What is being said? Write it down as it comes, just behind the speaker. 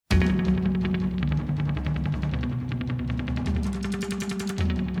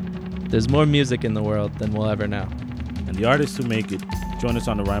There's more music in the world than we'll ever know. And the artists who make it. Join us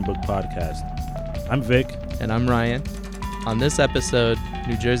on the Rhyme Book Podcast. I'm Vic. And I'm Ryan. On this episode,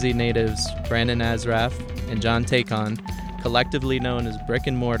 New Jersey natives Brandon Azraf and John Tacon, collectively known as Brick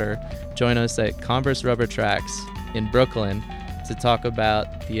and Mortar, join us at Converse Rubber Tracks in Brooklyn to talk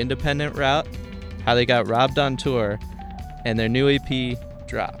about the independent route, how they got robbed on tour, and their new EP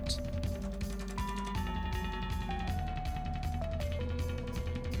dropped.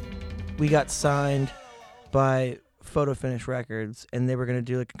 We got signed by Photo Finish Records, and they were going to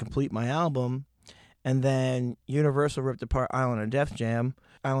do like a Complete My Album, and then Universal ripped apart Island of Def Jam.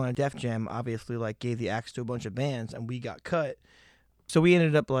 Island of Def Jam obviously like gave the axe to a bunch of bands, and we got cut. So we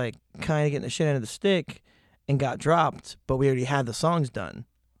ended up like kind of getting the shit end of the stick and got dropped, but we already had the songs done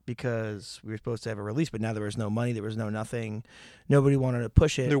because we were supposed to have a release, but now there was no money, there was no nothing. Nobody wanted to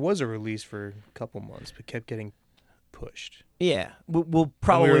push it. There was a release for a couple months, but kept getting pushed. Yeah, we'll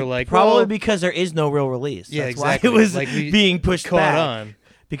probably we were like, probably because there is no real release. Yeah, That's exactly. why it was like being pushed caught back on.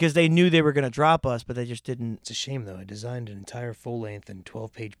 because they knew they were going to drop us, but they just didn't. It's a shame though. I designed an entire full-length and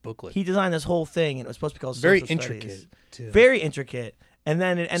 12-page booklet. He designed this whole thing, and it was supposed to be called Very Social intricate Studies. too. Very intricate, and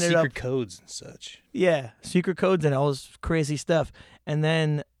then it ended Secret up codes and such. yeah, secret codes and all this crazy stuff, and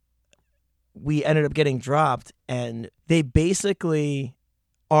then we ended up getting dropped, and they basically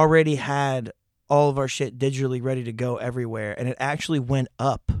already had all of our shit digitally ready to go everywhere, and it actually went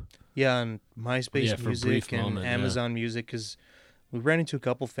up. Yeah, on MySpace for a Music brief and moment, yeah. Amazon Music, because we ran into a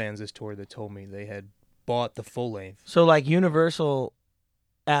couple fans this tour that told me they had bought the full-length. So like Universal,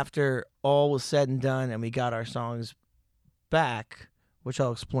 after all was said and done and we got our songs back, which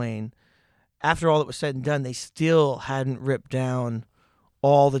I'll explain, after all that was said and done, they still hadn't ripped down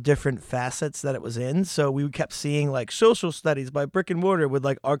all the different facets that it was in. So we kept seeing like Social Studies by Brick and Mortar with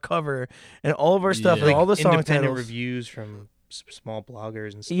like our cover and all of our stuff Yeah. and all the song Independent titles. reviews from small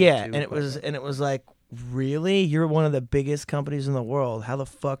bloggers and stuff. Yeah, too, and it was like, really? You're one of the biggest companies in the world. How the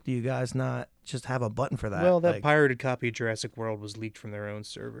fuck do you guys not just have a button for that? Well, that like, pirated copy of Jurassic World was leaked from their own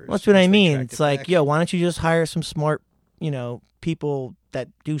servers. that's what I once they mean. tracked It's it like, back. yo, why don't you just hire some smart, people that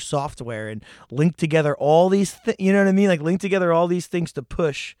do software and link together all these you know what I mean? Like link together all these things to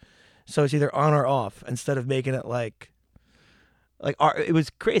push so it's either on or off instead of making it like it was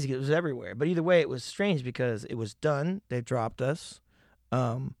crazy. It was everywhere. But either way, it was strange because it was done. They dropped us.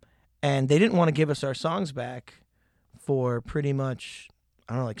 And they didn't want to give us our songs back for pretty much,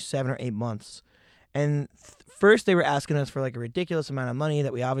 I don't know, like 7 or 8 months. And first they were asking us for like a ridiculous amount of money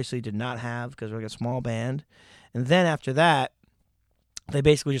that we obviously did not have because we're like a small band. And then after that, they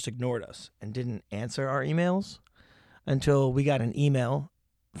basically just ignored us and didn't answer our emails until we got an email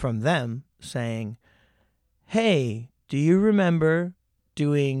from them saying, hey, do you remember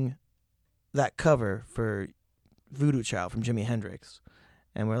doing that cover for Voodoo Child from Jimi Hendrix?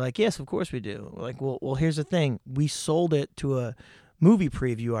 And we're like, yes, of course we do. We're like, well, here's the thing. We sold it to a movie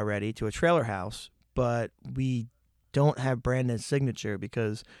preview already, to a trailer house, but we don't have Brandon's signature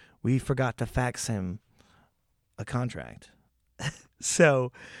because we forgot to fax him a contract.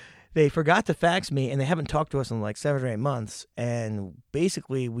 So they forgot to fax me, and they haven't talked to us in like 7 or 8 months. And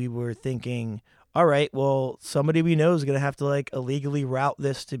basically we were thinking, all right, well, somebody we know is going to have to like illegally route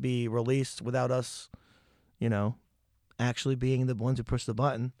this to be released without us, actually being the ones who push the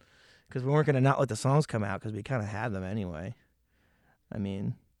button, because we weren't going to not let the songs come out because we kind of had them anyway. I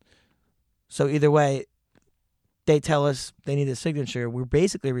mean, so either way, they tell us they need a signature. We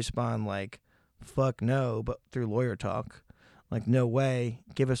basically respond like, fuck no, but through lawyer talk. Like, no way,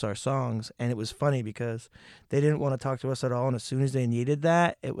 give us our songs. And it was funny because they didn't want to talk to us at all. And as soon as they needed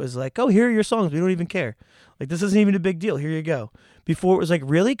that, it was like, oh, here are your songs. We don't even care. Like, this isn't even a big deal. Here you go. Before it was like,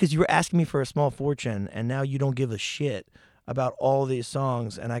 really? Because you were asking me for a small fortune, and now you don't give a shit about all these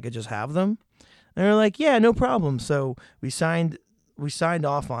songs, and I could just have them? And they're like, yeah, no problem. So we signed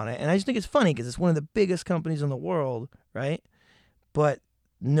off on it. And I just think it's funny because it's one of the biggest companies in the world, right? But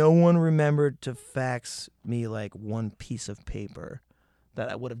no one remembered to fax me like one piece of paper that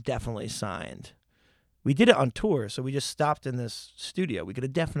I would have definitely signed. We did it on tour, so we just stopped in this studio. We could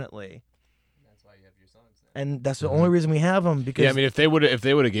have definitely. That's why you have your songs now. And that's the only reason we have them, because Yeah, I mean, if they would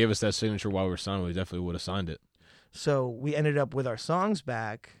have gave us that signature while we were signing, we definitely would have signed it. So we ended up with our songs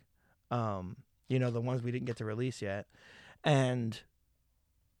back, the ones we didn't get to release yet, and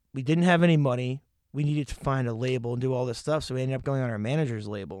we didn't have any money. We needed to find a label and do all this stuff, so we ended up going on our manager's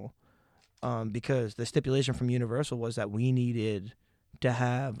label, because the stipulation from Universal was that we needed to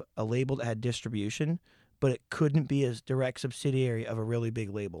have a label that had distribution, but it couldn't be a direct subsidiary of a really big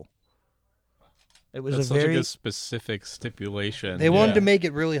label. It was That's a such very a good specific stipulation. They wanted to make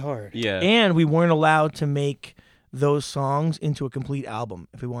it really hard. Yeah. and we weren't allowed to make those songs into a complete album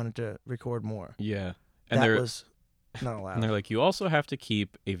if we wanted to record more. Yeah. And That they're was not allowed. and they're like, you also have to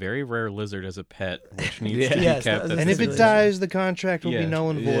keep a very rare lizard as a pet, which needs Yeah. to be Yes, kept. that- at And the if it That's dies, the contract will Yeah. be null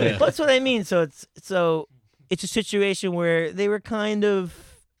and Yeah. void. But that's what I mean. So it's a situation where they were kind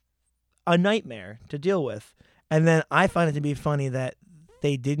of a nightmare to deal with. And then I find it to be funny that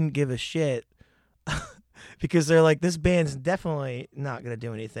they didn't give a shit because they're like, this band's definitely not going to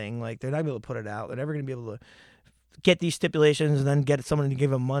do anything. Like, they're not going to be able to put it out. They're never going to be able to get these stipulations and then get someone to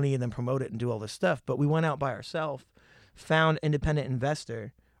give them money and then promote it and do all this stuff. But we went out by ourselves, found independent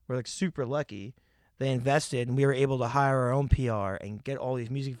investor. We're like super lucky. They invested and we were able to hire our own PR and get all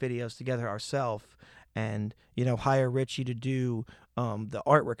these music videos together ourselves and, hire Richie to do the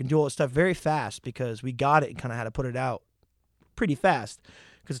artwork and do all this stuff very fast because we got it and kind of had to put it out pretty fast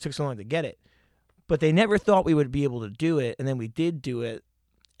because it took so long to get it. But they never thought we would be able to do it, and then we did do it,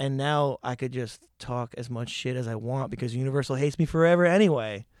 and now I could just talk as much shit as I want because Universal hates me forever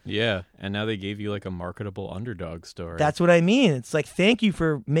anyway. Yeah, and now they gave you like a marketable underdog story. That's what I mean. It's like, thank you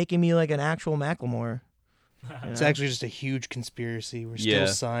for making me like an actual Macklemore. It's actually just a huge conspiracy. We're still Yeah.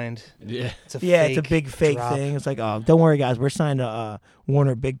 signed. Yeah. It's a It's a fake big fake drop. thing. It's like, oh, don't worry, guys. We're signed to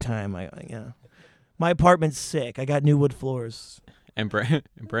Warner big time. My apartment's sick. I got new wood floors. And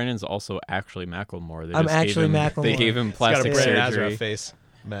Brandon's also actually Macklemore. They I'm just gave actually him, Macklemore. They gave him He's got a plastic Brandon surgery. Azra face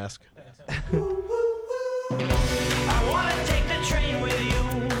mask.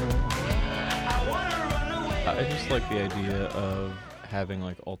 I just like the idea of having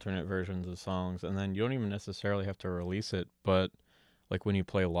like alternate versions of songs, and then you don't even necessarily have to release it, but like when you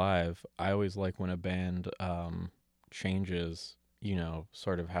play live, I always like when a band changes,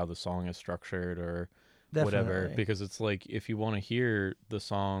 sort of how the song is structured or whatever, Definitely. because it's like if you want to hear the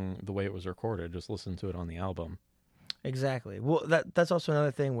song the way it was recorded, just listen to it on the album. Exactly. Well, that's also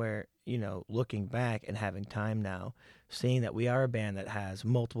another thing where, looking back and having time now, seeing that we are a band that has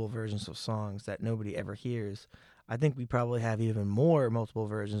multiple versions of songs that nobody ever hears, I think we probably have even more multiple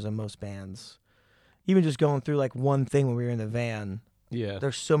versions than most bands. Even just going through like one thing when we were in the van, Yeah.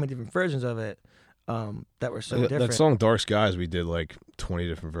 there's so many different versions of it that were so That different. song Dark Skies, we did like 20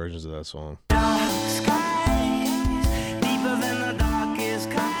 different versions of that song.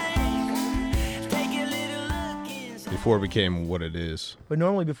 Before it became what it is. But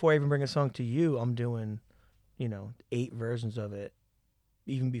normally before I even bring a song to you, I'm doing, 8 versions of it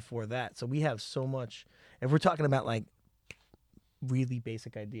even before that. So we have so much. If we're talking about like really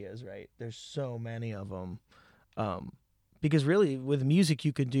basic ideas, right? There's so many of them. Because really with music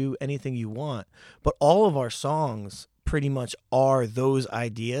you could do anything you want, but all of our songs pretty much are those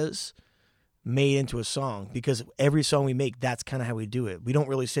ideas made into a song, because every song we make, that's kind of how we do it. We don't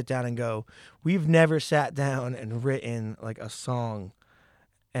really sit down and go, we've never sat down and written like a song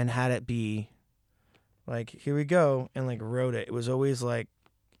and had it be like, here we go, and like wrote it. It was always like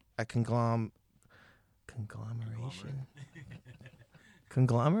a conglomeration.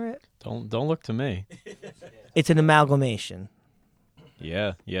 Conglomerate? Don't look to me. It's an amalgamation.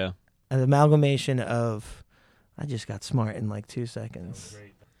 Yeah. An amalgamation of, I just got smart in like 2 seconds.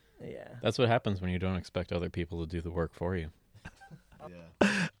 Yeah. That's what happens when you don't expect other people to do the work for you.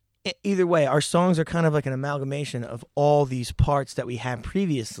 Either way, our songs are kind of like an amalgamation of all these parts that we had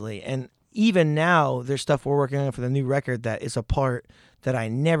previously. And even now, there's stuff we're working on for the new record that is a part that I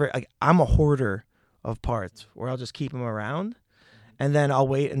never, like, I'm a hoarder of parts where I'll just keep them around and then I'll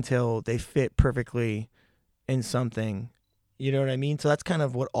wait until they fit perfectly in something. You know what I mean? So that's kind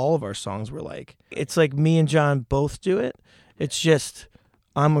of what all of our songs were like. It's like me and John both do it. It's just,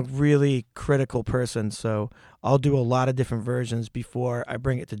 I'm a really critical person, so I'll do a lot of different versions before I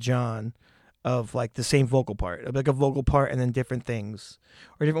bring it to John of like the same vocal part. Like a vocal part and then different things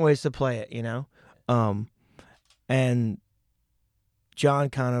or different ways to play it, And John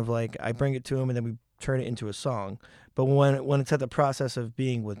kind of like, I bring it to him and then we turn it into a song. But when it's at the process of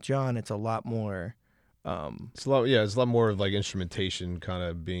being with John, it's a lot more It's a lot more of like instrumentation kind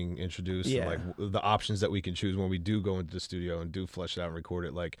of being introduced. Yeah. And like the options that we can choose when we do go into the studio and do flesh it out and record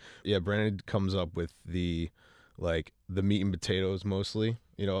it. Like, yeah, Brandon comes up with the meat and potatoes mostly,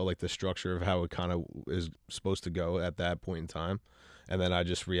 like the structure of how it kind of is supposed to go at that point in time. And then I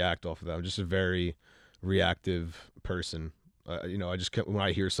just react off of that. I'm just a very reactive person. I just, when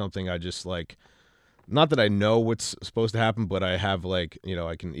I hear something, I just like, not that I know what's supposed to happen, but I have like,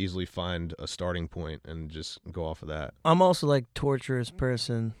 I can easily find a starting point and just go off of that. I'm also like torturous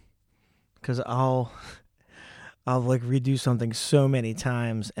person because I'll like redo something so many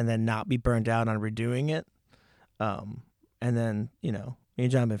times and then not be burnt out on redoing it. And then, Me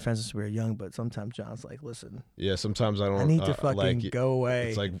and John have been friends since we were young, but sometimes John's like, listen, Yeah, sometimes I don't. I need to fucking like, go away.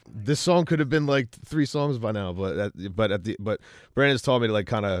 It's like this song could have been like 3 songs by now, but Brandon's taught me to like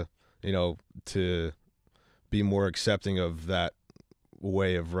kind of to be more accepting of that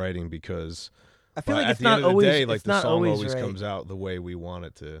way of writing because I feel like at it's the not end of the always day, like it's the not song always right. comes out the way we want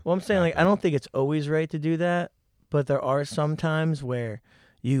it to. Well, I'm saying like I don't think it's always right to do that, but there are some times where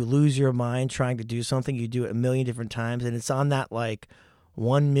you lose your mind trying to do something. You do it a million different times, and it's on that like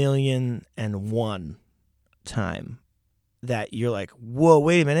 1,000,001 time that you're like, whoa,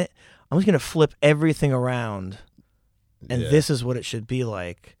 wait a minute. I'm just going to flip everything around, and this is what it should be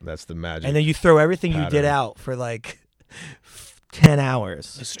like. That's the magic. And then you throw everything you did out for like 10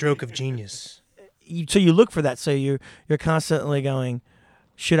 hours. A stroke of genius. So you look for that. So you're constantly going,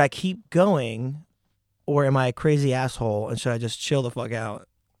 should I keep going, or am I a crazy asshole, and should I just chill the fuck out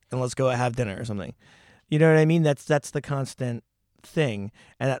and let's go have dinner or something? You know what I mean? That's the constant thing.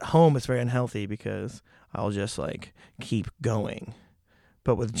 And at home, it's very unhealthy because I'll just like keep going.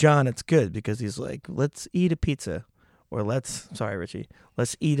 But with John, it's good because he's like, let's eat a pizza, or let's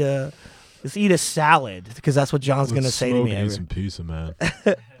eat a salad, because that's what John's gonna say to me. Eat some pizza, man.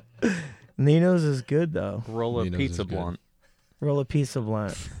 Nino's is good though. Roll a Nino's pizza is good. blunt. Roll a pizza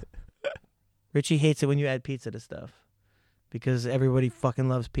blunt. Richie hates it when you add pizza to stuff because everybody fucking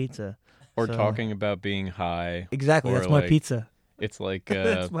loves pizza. Or So- talking about being high. Exactly, Or that's my like- pizza. It's like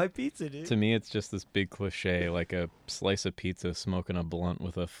That's my pizza, dude. to me, it's just this big cliche, like a slice of pizza smoking a blunt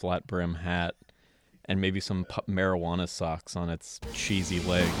with a flat brim hat, and maybe some marijuana socks on its cheesy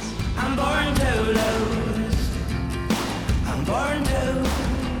legs. I'm born to lose. I'm born to.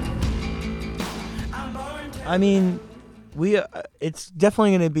 I'm born to. I mean, it's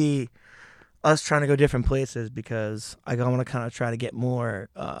definitely going to be us trying to go different places because I want to kind of try to get more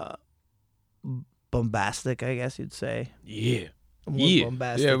bombastic, I guess you'd say. Yeah. More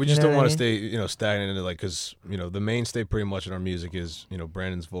bombastic. Yeah, we you just know don't what I want to mean? stay, stagnant into like, because the mainstay pretty much in our music is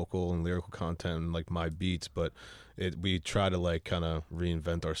Brandon's vocal and lyrical content and like my beats, but we try to like kind of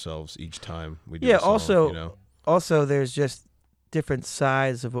reinvent ourselves each time we do. Yeah. a song, Also, there's just different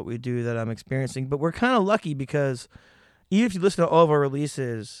sides of what we do that I'm experiencing, but we're kind of lucky because even if you listen to all of our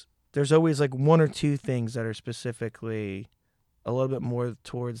releases, there's always like 1 or 2 things that are specifically a little bit more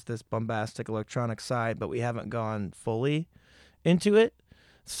towards this bombastic electronic side, but we haven't gone fully into it.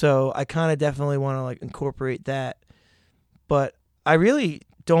 So I kind of definitely want to like incorporate that, but I really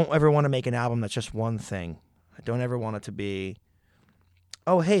don't ever want to make an album that's just one thing. I don't ever want it to be,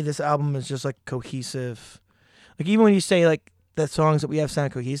 oh, hey, this album is just like cohesive. Like even when you say like the songs that we have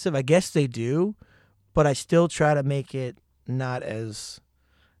sound cohesive, I guess they do, but I still try to make it not as,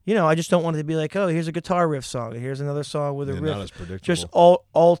 I just don't want it to be like, oh, here's a guitar riff song, and here's another song with a riff not as predictable. just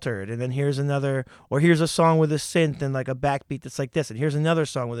altered, and then here's another, or here's a song with a synth and like a backbeat that's like this, and here's another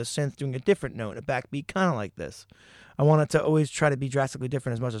song with a synth doing a different note and a backbeat kind of like this. I want it to always try to be drastically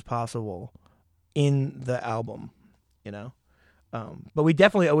different as much as possible in the album, but we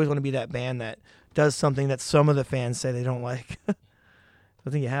definitely always want to be that band that does something that some of the fans say they don't like. I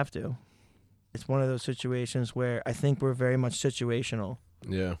think you have to. It's one of those situations where I think we're very much situational.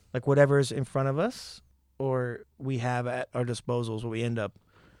 Yeah. Like whatever's in front of us or we have at our disposals, what we end up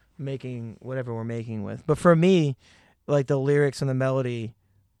making, whatever we're making with. But for me, like the lyrics and the melody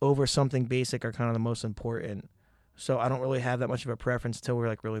over something basic are kind of the most important. So I don't really have that much of a preference until we're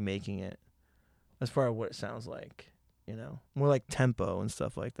like really making it as far as what it sounds like, more like tempo and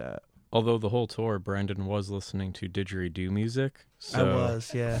stuff like that. Although the whole tour, Brandon was listening to didgeridoo music. So I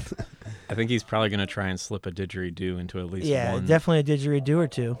was, yeah. I think he's probably going to try and slip a didgeridoo into at least Yeah, one. definitely a didgeridoo or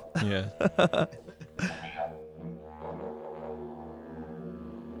two. Yeah.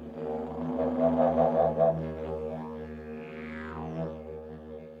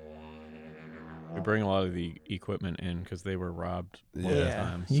 We bring a lot of the equipment in because they were robbed one Yeah.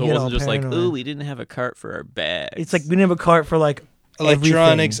 time. You So it get wasn't all just like, paranoid. ooh, we didn't have a cart for our bags. It's like we didn't have a cart for like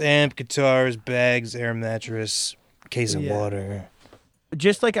Electronics, everything. amp, guitars, bags, air mattress, case of Yeah. water.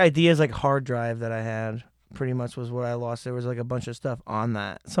 Just like ideas like hard drive that I had pretty much was what I lost. There was like a bunch of stuff on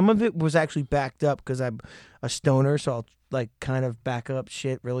that. Some of it was actually backed up because I'm a stoner, so I'll like kind of back up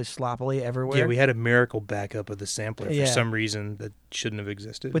shit really sloppily everywhere. Yeah, we had a miracle backup of the sampler for Yeah. some reason that shouldn't have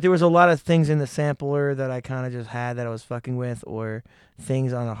existed. But there was a lot of things in the sampler that I kind of just had that I was fucking with, or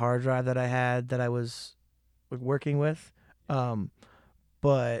things on a hard drive that I had that I was working with.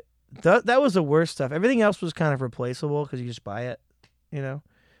 But that was the worst stuff. Everything else was kind of replaceable because you just buy it,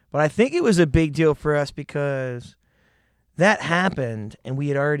 But I think it was a big deal for us because that happened and we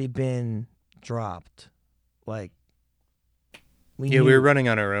had already been dropped. Like, we were running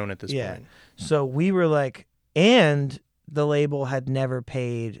on our own at this point. So we were like, and the label had never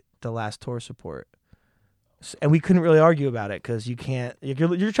paid the last tour support. And we couldn't really argue about it because you can't.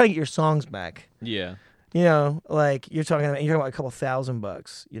 You're trying to get your songs back. Yeah. You know, like you're talking about a couple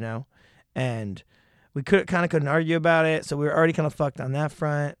 $1,000, you know, and we couldn't argue about it. So we were already kind of fucked on that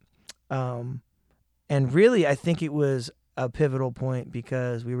front. And really, I think it was a pivotal point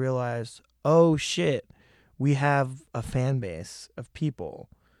because we realized, oh shit, we have a fan base of people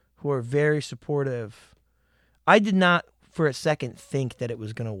who are very supportive. I did not for a second think that it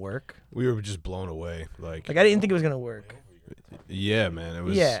was gonna work. We were just blown away. Like I didn't think it was gonna work. Yeah, man. It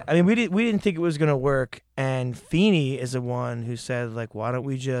was. Yeah, I mean, we didn't think it was gonna work, and Feeney is the one who said, like, why don't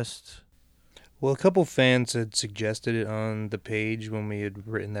we just? Well, a couple fans had suggested it on the page when we had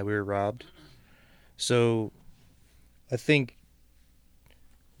written that we were robbed. So, I think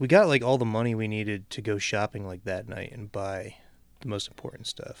we got like all the money we needed to go shopping like that night and buy the most important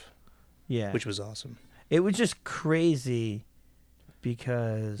stuff. Yeah, which was awesome. It was just crazy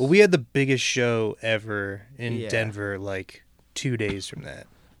because... Well, we had the biggest show ever in Denver, like 2 days from that.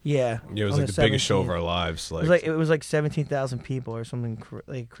 Yeah. Yeah, it was like the biggest show of our lives. Like it was like 17,000 people or something,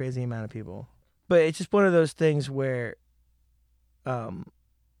 like crazy amount of people. But it's just one of those things where I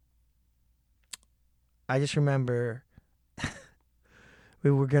just remember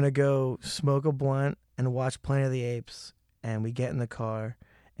we were going to go smoke a blunt and watch Planet of the Apes, and we get in the car,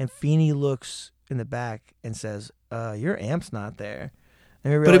 and Feeney looks in the back and says, your amp's not there.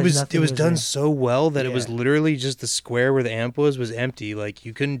 And but it was done there. So well that it was literally just the square where the amp was empty. Like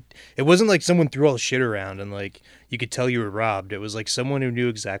you couldn't, it wasn't like someone threw all the shit around and like you could tell you were robbed. It was like someone who knew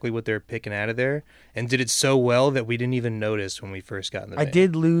exactly what they were picking out of there and did it so well that we didn't even notice when we first got in the van. I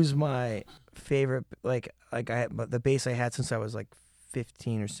did lose my favorite, like I had the bass I had since I was like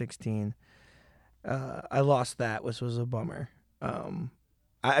 15 or 16. I lost that, which was a bummer.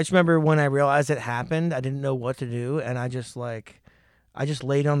 I just remember when I realized it happened, I didn't know what to do, and I just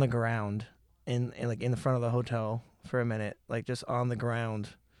laid on the ground in the front of the hotel for a minute, like just on the ground,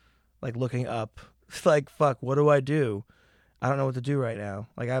 like looking up, like fuck, what do I do? I don't know what to do right now.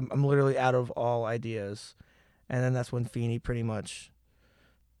 Like I'm literally out of all ideas, and then that's when Feeney pretty much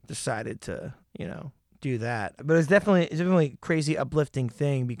decided to do that. But it's definitely a crazy uplifting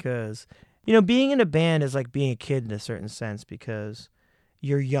thing because being in a band is like being a kid in a certain sense because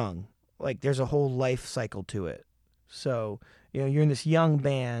you're young. Like there's a whole life cycle to it. So, you're in this young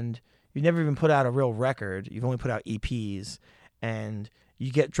band. You've never even put out a real record. You've only put out EPs. And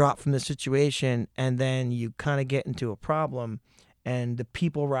you get dropped from the situation, and then you kind of get into a problem, and the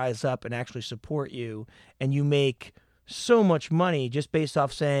people rise up and actually support you, and you make so much money just based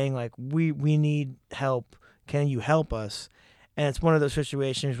off saying, like, we need help. Can you help us? And it's one of those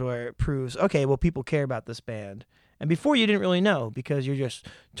situations where it proves, okay, well, people care about this band. And before you didn't really know because you're just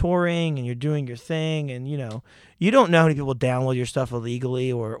touring and you're doing your thing and, you don't know how many people download your stuff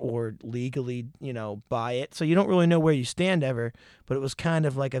illegally or legally, buy it. So you don't really know where you stand ever. But it was kind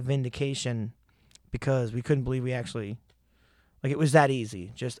of like a vindication because we couldn't believe we actually, like it was that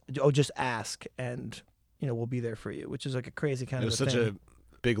easy. Just ask and, we'll be there for you, which is like a crazy kind of a thing. It was such a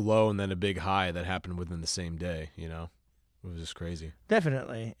big low and then a big high that happened within the same day, It was just crazy.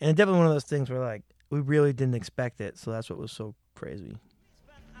 Definitely. And definitely one of those things where like, we really didn't expect it, so that's what was so crazy.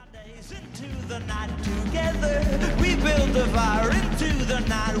 Into the night together, we build the fire into the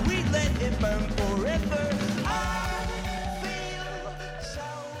night, we let it burn forever. I feel so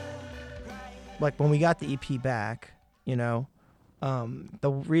great. Like when we got the EP back, the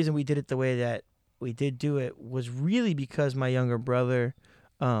reason we did it the way that we did do it was really because my younger brother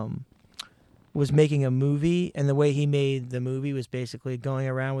was making a movie, and the way he made the movie was basically going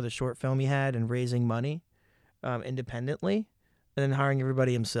around with a short film he had and raising money independently and then hiring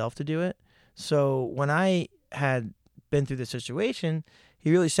everybody himself to do it. So when I had been through the situation,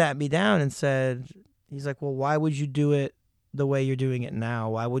 he really sat me down and said, he's like, well, why would you do it the way you're doing it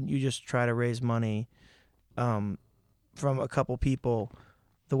now? Why wouldn't you just try to raise money from a couple people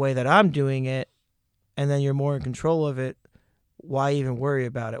the way that I'm doing it, and then you're more in control of it? Why even worry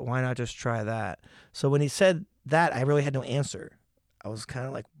about it? Why not just try that? So when he said that, I really had no answer. I was kind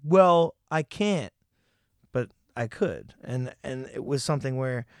of like, well, I can't, but I could. And it was something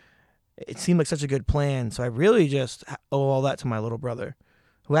where it seemed like such a good plan. So I really just owe all that to my little brother,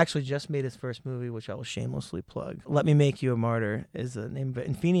 who actually just made his first movie, which I will shamelessly plug. Let Me Make You a Martyr is the name of it.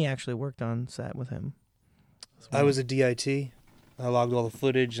 And Feeney actually worked on set with him. I was a DIT. I logged all the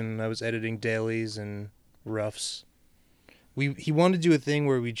footage, and I was editing dailies and roughs. He wanted to do a thing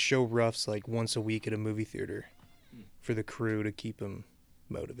where we'd show roughs like once a week at a movie theater for the crew to keep them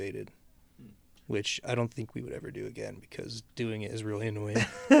motivated, which I don't think we would ever do again because doing it is really annoying.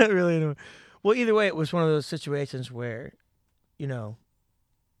 Really annoying. Well, either way, it was one of those situations where, you know,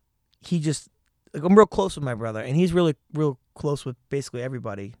 he just, like, I'm real close with my brother, and he's really real close with basically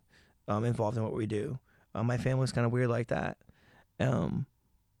everybody involved in what we do. My family's kind of weird like that.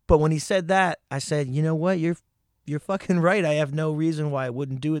 But when he said that, I said, you know what, you're fucking right. I have no reason why I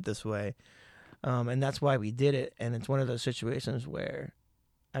wouldn't do it this way. And that's why we did it. And it's one of those situations where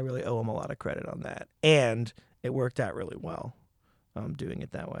I really owe him a lot of credit on that. And it worked out really well doing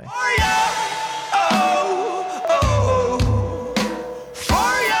it that way. Oh, yeah. Oh, oh, oh.